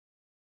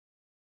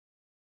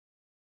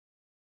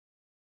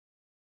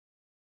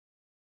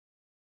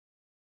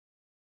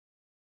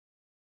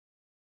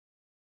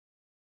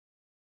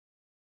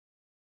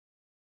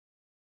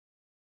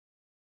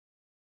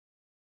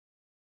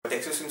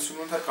Texas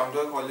Instruments had come to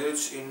our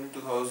college in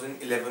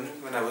 2011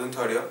 when I was in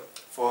third year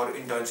for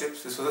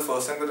internships. This was the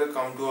first time that I had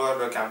come to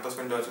our campus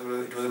for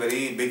internships. It was a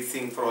very big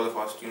thing for all of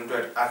us,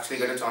 to actually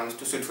get a chance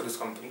to sit for this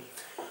company.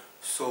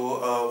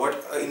 So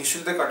what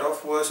initially the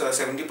cutoff was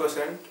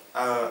 70%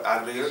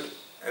 aggregate,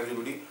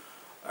 everybody,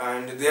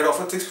 and they had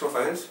offered 6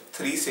 profiles,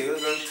 3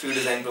 sales and 3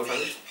 design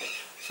profiles.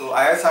 So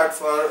I had sat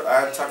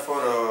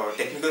for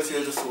technical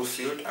sales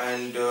associate,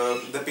 and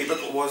the paper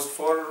was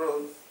for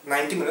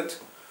 90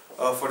 minutes.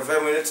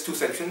 45 minutes, 2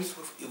 sections.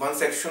 One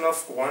section of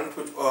quant,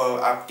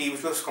 apti,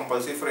 which was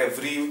compulsory for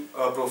every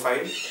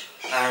profile,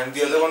 and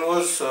the other one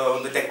was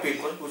the tech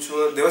paper,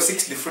 there were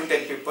 6 different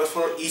tech papers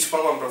for each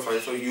one profile.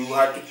 So you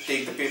had to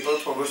take the paper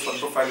for which one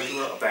profile you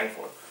were applying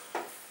for.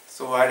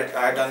 So I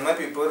had done my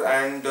paper,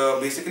 and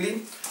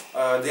basically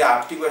the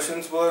apti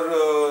questions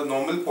were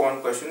normal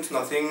quant questions,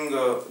 nothing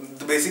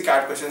the basic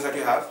CAT questions that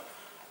you have.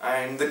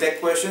 And the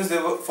tech questions, they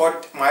were for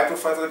my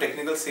profile, for the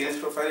technical sales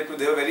profile,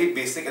 they were very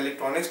basic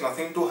electronics,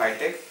 nothing too high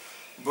tech,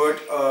 but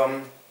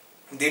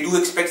they do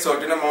expect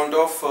certain amount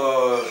of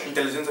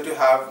intelligence that you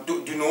have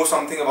to know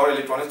something about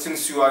electronics,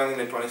 since you are in the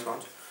electronics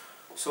branch.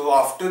 So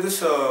after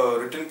this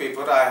written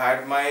paper, I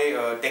had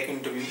my tech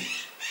interview,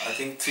 I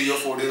think 3 or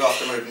 4 days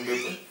after my written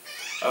paper.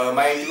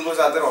 My interview was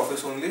at their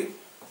office only.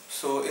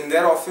 So in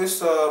their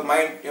office, my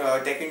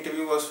tech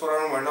interview was for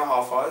around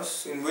 1.5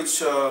 hours, in which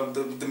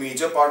the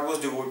major part was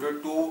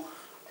devoted to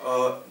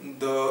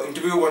the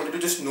interviewer wanted to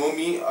just know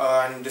me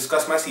and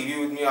discuss my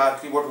CV with me,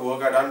 ask me what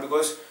work I done,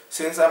 because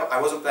since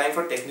I was applying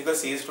for technical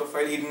sales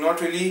profile, he did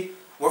not really,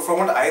 from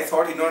what I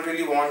thought, he did not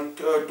really want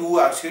to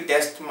actually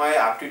test my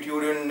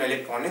aptitude in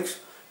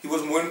electronics. He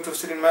was more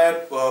interested in my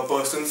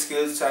personal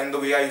skills and the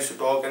way I used to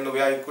talk and the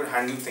way I could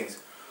handle things.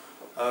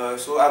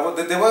 So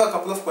there were a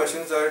couple of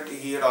questions that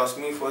he had asked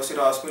me. First, he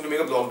had asked me to make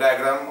a block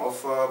diagram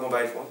of a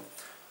mobile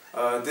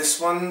phone. This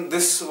was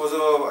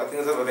I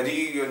think a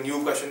very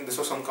new question. This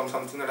was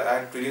something that I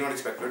had really not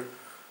expected.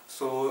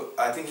 So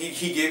I think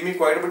he gave me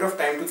quite a bit of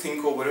time to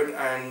think over it,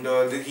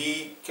 and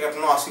he kept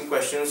on asking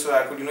questions so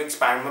I could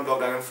expand my block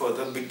diagram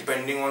further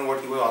depending on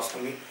what he was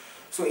asking me.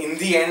 So in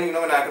the end,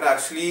 when I could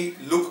actually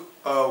look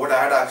what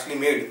I had actually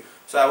made,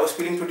 so I was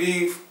feeling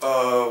pretty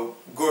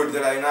good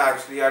that I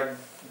actually had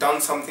done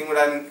something that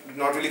I did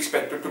not really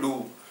expected to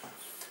do.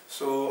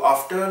 So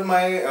after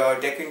my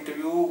tech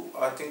interview,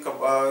 I think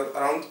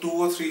around 2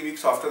 or 3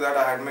 weeks after that,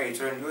 I had my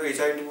HR interview.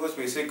 HR interview was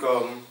basic,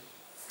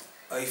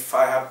 if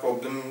I have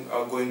problem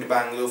going to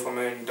Bangalore for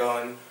my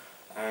intern,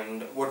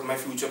 and what my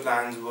future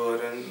plans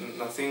were, and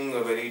nothing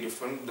very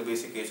different, the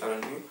basic HR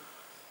interview.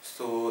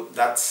 So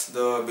that's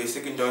the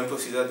basic intern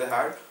procedure they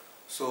had.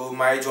 So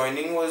my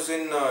joining was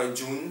in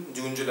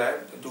June, July.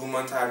 2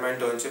 months I had my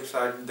internships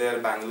at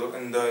in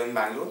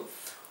Bangalore.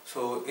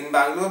 So in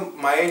Bangalore,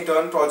 my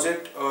intern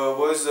project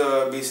was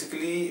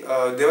basically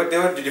there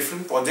were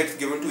different projects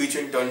given to each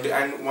intern,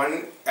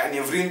 and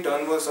every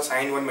intern was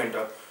assigned one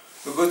mentor,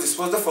 because this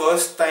was the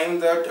first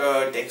time that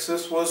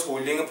Texas was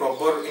holding a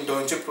proper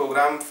internship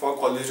program for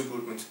college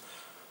recruitments.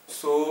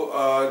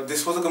 So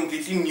this was a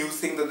completely new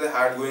thing that they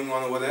had going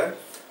on over there.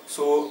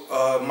 So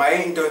my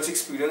internship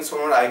experience,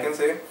 from what I can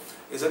say,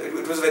 is that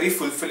it was a very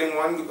fulfilling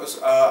one,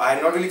 because I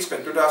had not really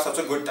expected to have such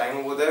a good time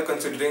over there,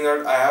 considering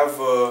that I have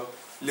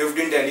lived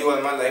in Delhi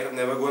all my life. I've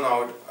never gone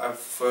out. I've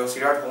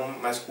stayed at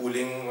home. My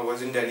schooling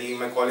was in Delhi,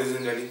 my college is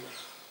in Delhi.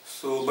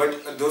 So,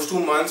 but those 2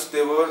 months,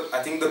 they were,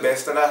 I think, the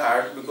best that I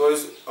had,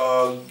 because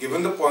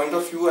given the point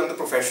of view and the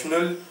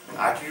professional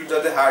attitude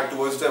that they had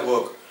towards their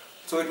work,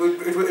 so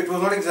it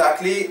was not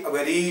exactly a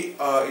very,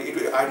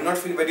 I did not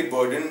feel very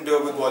burdened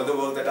with all the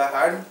work that I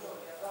had.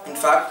 In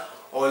fact,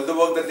 all the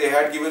work that they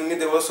had given me,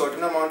 there was a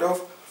certain amount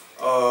of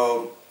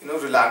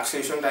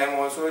relaxation time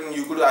also, and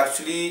you could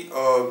actually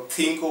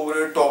think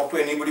over it, talk to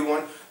anybody you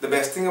want. The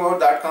best thing about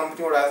that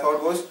company, what I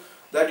thought, was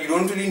that you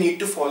don't really need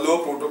to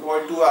follow a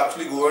protocol to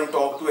actually go and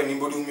talk to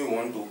anybody whom you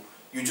want to.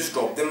 You just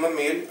drop them a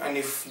mail, and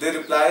if they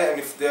reply and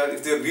if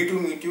they agree to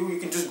meet you, you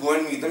can just go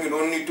and meet them. You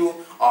don't need to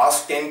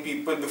ask 10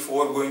 people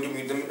before going to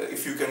meet them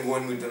if you can go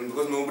and meet them,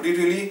 because nobody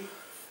really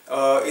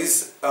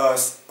is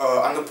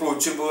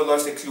unapproachable or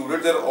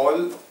secluded. They're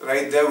all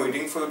right there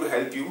waiting for you to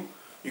help you.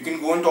 You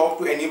can go and talk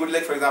to anybody.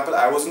 Like, for example,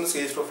 I was in the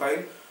sales profile,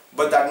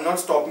 but that did not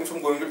stop me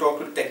from going to talk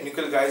to the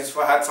technical guys if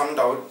I had some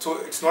doubt. So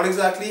it's not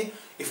exactly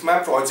if my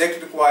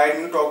project required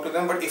me to talk to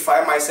them, but if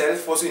I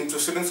myself was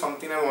interested in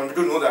something, I wanted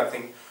to know that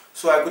thing.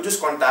 So I could just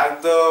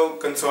contact the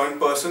concerned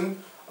person,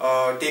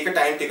 take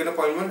an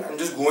appointment, and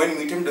just go and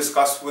meet him,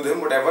 discuss with him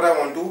whatever I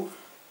want to.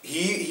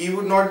 He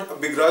would not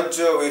begrudge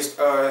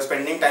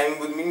spending time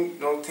with me,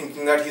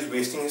 thinking that he's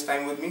wasting his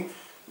time with me,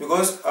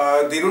 because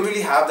they don't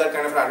really have that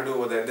kind of attitude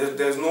over there.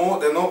 There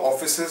are no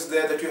offices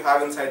there that you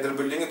have inside their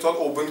building. It's all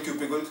open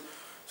cubicles.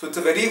 So it's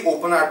a very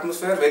open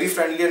atmosphere, very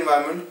friendly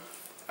environment,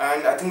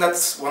 and I think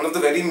that's one of the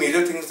very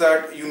major things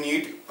that you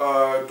need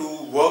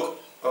to work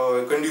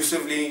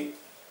conducively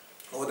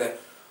over there.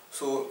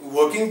 So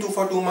working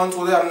for 2 months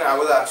over there, I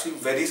was actually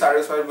very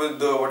satisfied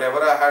with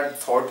whatever I had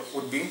thought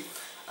would be.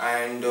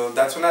 and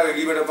that's when I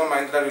really made up my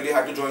mind that I really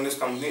had to join this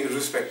company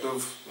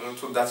irrespective.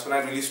 So that's when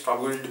I really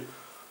struggled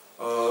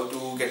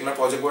to get my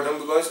project work done,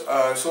 because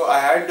so I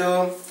had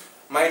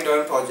my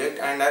intern project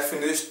and I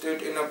finished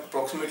it in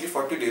approximately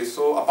 40 days.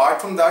 So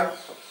apart from that,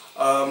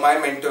 my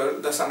mentor,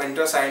 the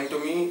mentor assigned to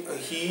me,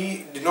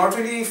 he did not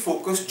really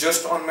focus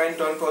just on my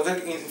intern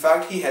project. In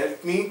fact, he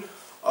helped me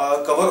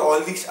cover all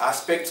these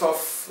aspects of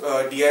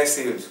DI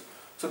sales.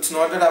 So it's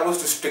not that I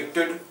was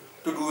restricted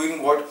to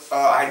doing what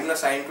I had been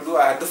assigned to do.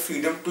 I had the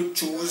freedom to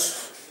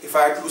choose if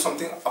I had to do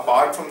something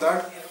apart from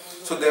that.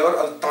 So there were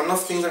a ton of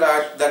things that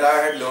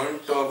I had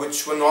learned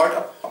which were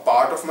not a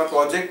part of my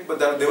project, but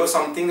there was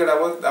something that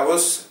I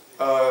was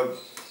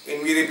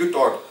invariably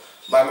taught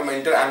by my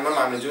mentor and my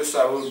manager. So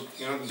I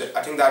would,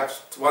 I think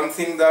that's one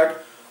thing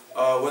that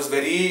was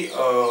very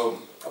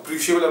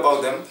appreciable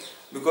about them,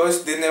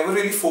 because they never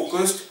really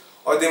focused,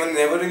 or they were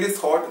never really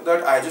thought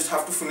that I just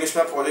have to finish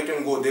my project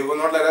and go. They were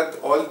not like that.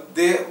 All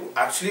they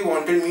actually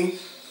wanted me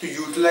to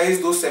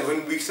utilize those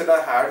 7 weeks that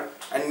I had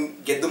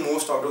and get the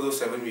most out of those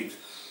 7 weeks.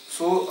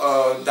 So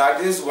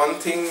that is one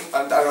thing.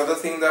 Another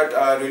thing that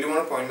I really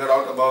want to point that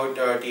out about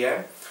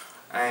TI.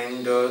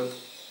 And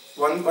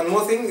one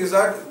more thing is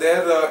that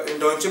their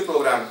internship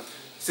program,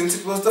 since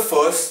it was the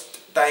first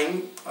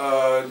time,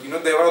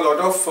 there were a lot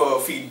of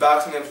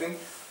feedbacks and everything.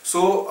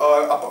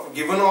 So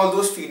given all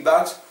those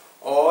feedbacks,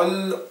 all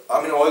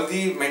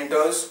the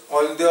mentors,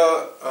 all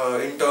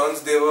the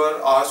interns, they were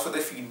asked for the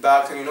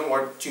feedbacks and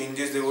what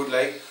changes they would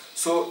like.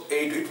 So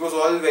it was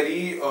all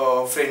very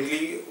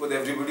friendly with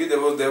everybody. There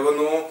were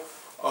no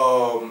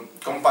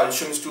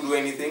compulsions to do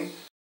anything.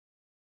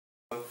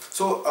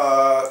 So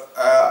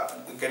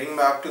getting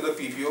back to the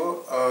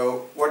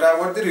PPO,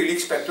 what they really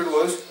expected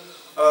was,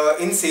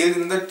 in sales,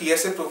 in the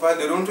TSA profile,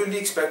 they don't really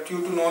expect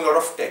you to know a lot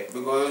of tech,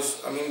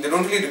 because they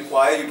don't really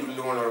require you to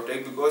know a lot of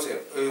tech, because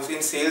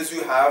in sales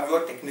you have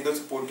your technical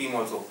support team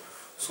also.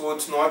 So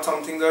it's not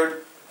something that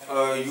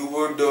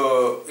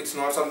it's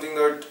not something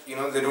that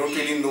they don't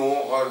really know,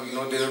 or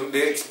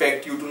they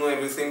expect you to know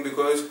everything,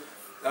 because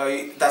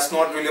that's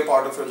not really a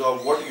part of your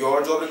job. What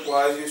your job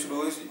requires you to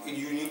do is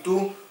you need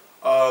to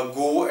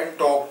go and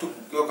talk to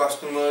your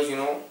customers,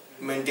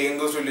 maintain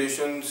those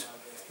relations,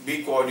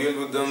 be cordial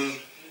with them.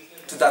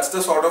 So that's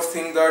the sort of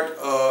thing that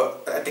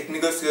a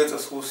technical sales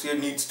associate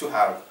needs to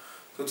have.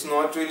 So it's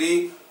not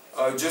really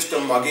just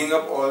mugging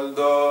up all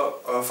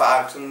the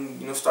facts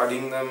and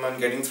studying them and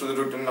getting through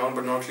the written down,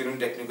 but not clearing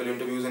technical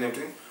interviews and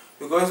everything.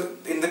 Because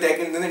in the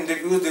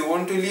interviews, they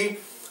won't really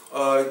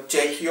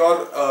check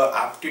your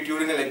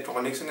aptitude in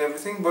electronics and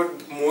everything,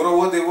 but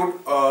moreover they would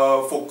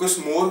focus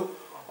more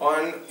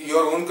on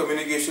your own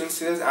communication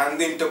skills and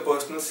the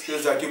interpersonal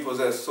skills that you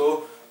possess.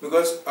 So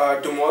because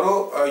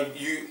tomorrow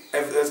you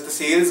as the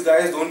sales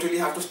guys don't really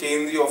have to stay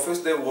in the office,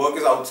 their work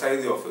is outside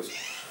the office.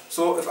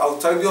 So if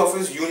outside the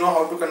office you know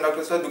how to conduct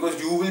yourself,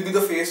 because you will be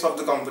the face of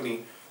the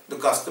company, the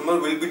customer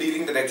will be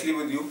dealing directly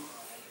with you.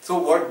 So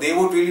what they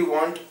would really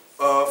want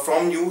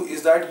from you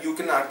is that you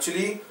can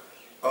actually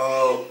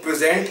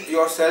present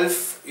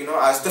yourself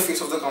as the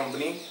face of the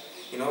company,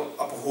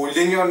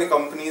 upholding your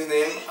company's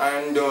name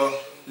and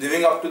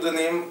living up to the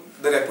name,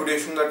 the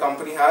reputation that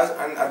company has,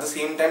 and at the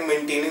same time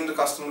maintaining the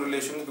customer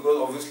relations,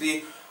 because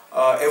obviously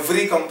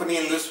every company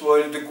in this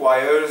world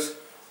requires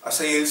a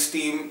sales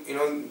team.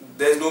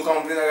 There's no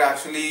company that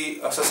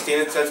actually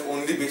sustain itself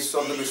only based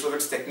on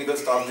its technical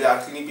stuff. They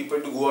actually need people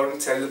to go out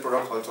and sell the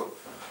product also.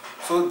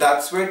 So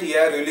that's where TI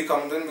really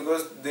comes in,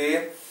 because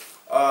they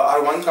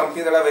are one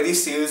company that are very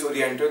sales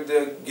oriented.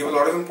 They give a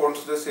lot of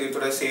importance to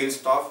their sales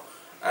staff.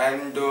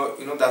 And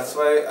that's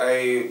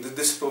why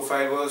this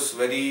profile was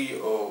very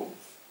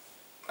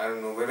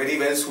very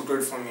well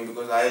suited for me,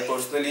 because I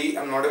personally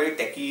am not a very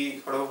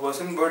techie sort of a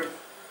person, but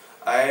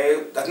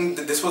I think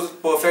this was a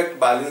perfect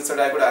balance that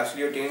I could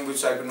actually attain,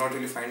 which I could not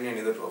really find in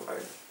any other profile.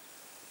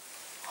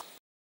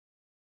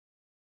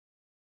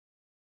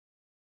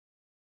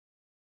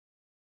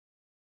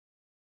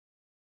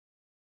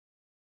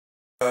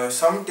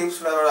 Some tips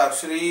that I would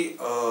actually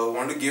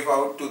want to give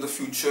out to the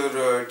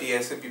future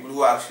TSA people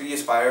who actually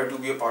aspire to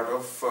be a part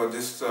of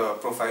this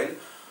profile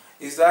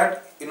is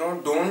that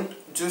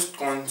don't just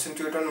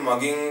concentrate on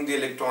mugging the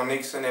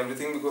electronics and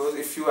everything, because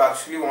if you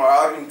actually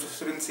are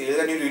interested in sales,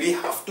 and you really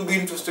have to be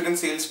interested in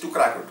sales to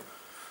crack it.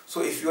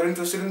 So if you are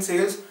interested in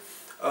sales,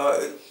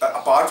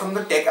 apart from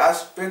the tech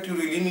aspect, you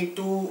really need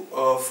to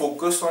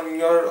focus on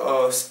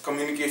your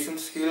communication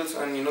skills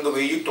and the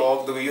way you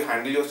talk, the way you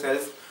handle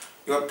yourself,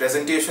 your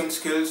presentation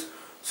skills,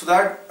 so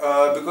that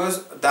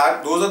because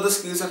those are the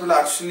skills that will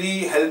actually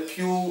help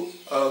you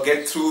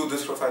get through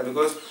this profile.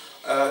 Because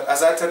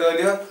as I said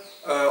earlier,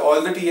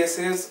 all the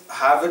TSAs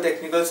have the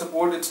technical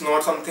support. It's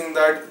not something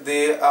that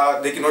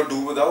they cannot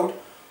do without.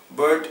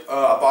 But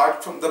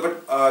apart from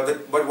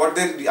but what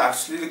they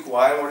actually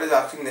require, what is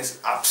actually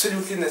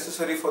absolutely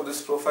necessary for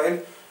this profile,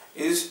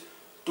 is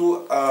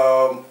to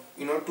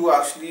to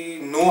actually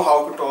know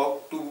how to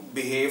talk, to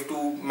behave,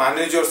 to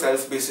manage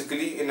yourself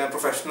basically in a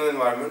professional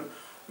environment.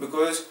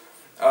 Because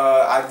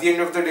at the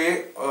end of the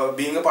day,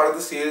 being a part of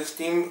the sales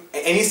team,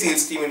 any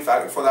sales team in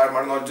fact, for that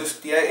matter, not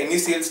just TI, any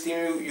sales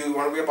team, you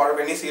want to be a part of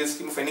any sales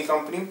team of any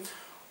company,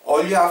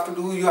 all you have to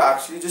do, you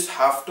actually just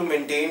have to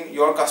maintain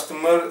your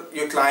customer,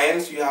 your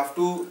clients. You have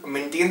to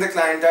maintain the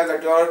clientele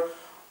that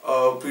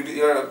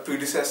your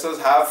predecessors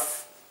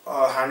have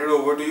handed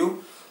over to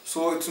you.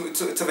 So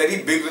it's a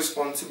very big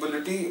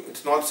responsibility.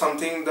 It's not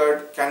something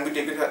that can be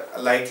taken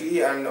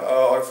lightly and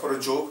or for a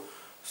joke.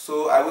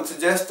 So I would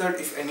suggest that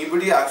if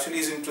anybody actually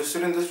is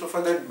interested in this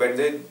profile, that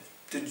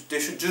they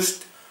should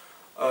just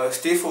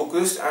stay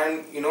focused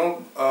and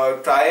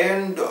try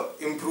and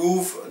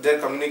improve their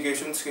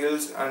communication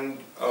skills and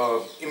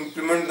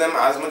implement them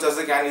as much as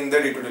they can in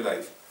their day-to-day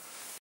life.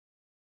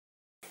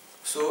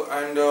 So,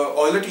 and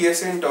all the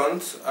TSA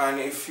interns, and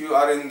if you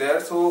are in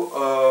there,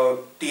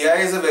 so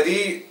TI is a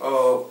very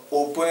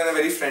open and a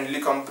very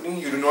friendly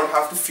company. You do not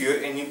have to fear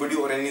anybody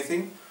or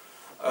anything.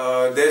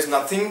 There is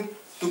nothing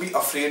to be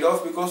afraid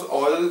of, because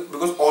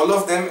all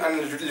of them, and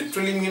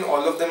literally mean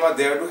all of them, are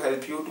there to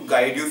help you, to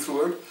guide you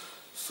through it.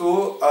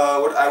 So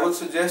what I would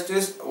suggest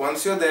is,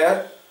 once you're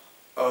there,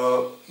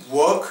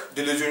 work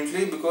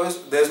diligently,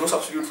 because there's no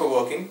substitute for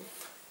working.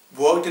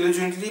 Work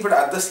diligently, but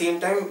at the same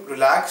time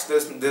relax.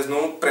 There's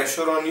no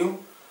pressure on you.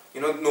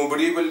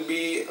 Nobody will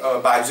be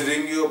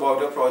badgering you about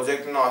your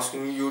project and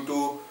asking you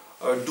to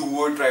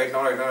do it right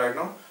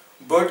now.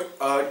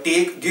 But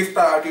give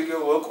priority to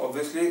your work.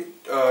 Obviously,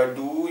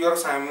 do your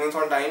assignments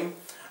on time.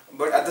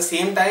 But at the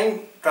same time,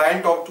 try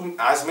and talk to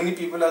as many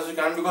people as you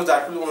can, because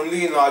that will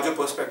only enlarge your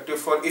perspective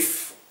for,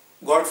 if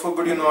God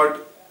forbid you're not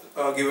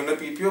given a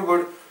PPO,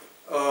 but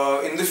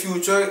in the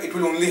future it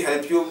will only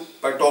help you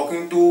by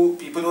talking to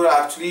people who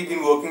have actually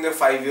been working there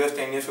 5 years,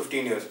 10 years,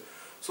 15 years.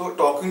 So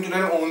talking to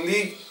them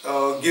only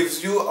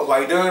gives you a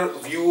wider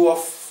view of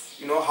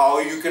how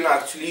you can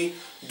actually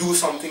do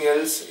something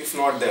else if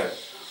not there.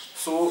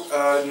 So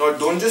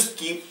don't just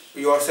keep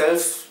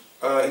yourself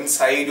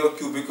inside your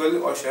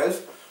cubicle or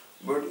shelf,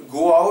 but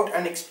go out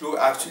and explore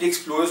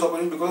this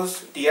opportunity,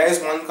 because TI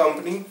is one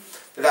company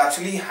that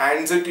actually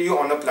hands it to you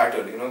on a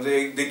platter.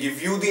 They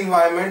give you the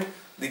environment,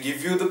 they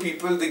give you the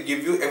people, they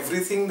give you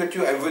everything that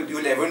you'll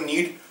ever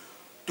need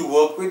to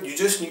work with. You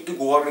just need to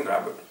go out and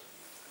grab it.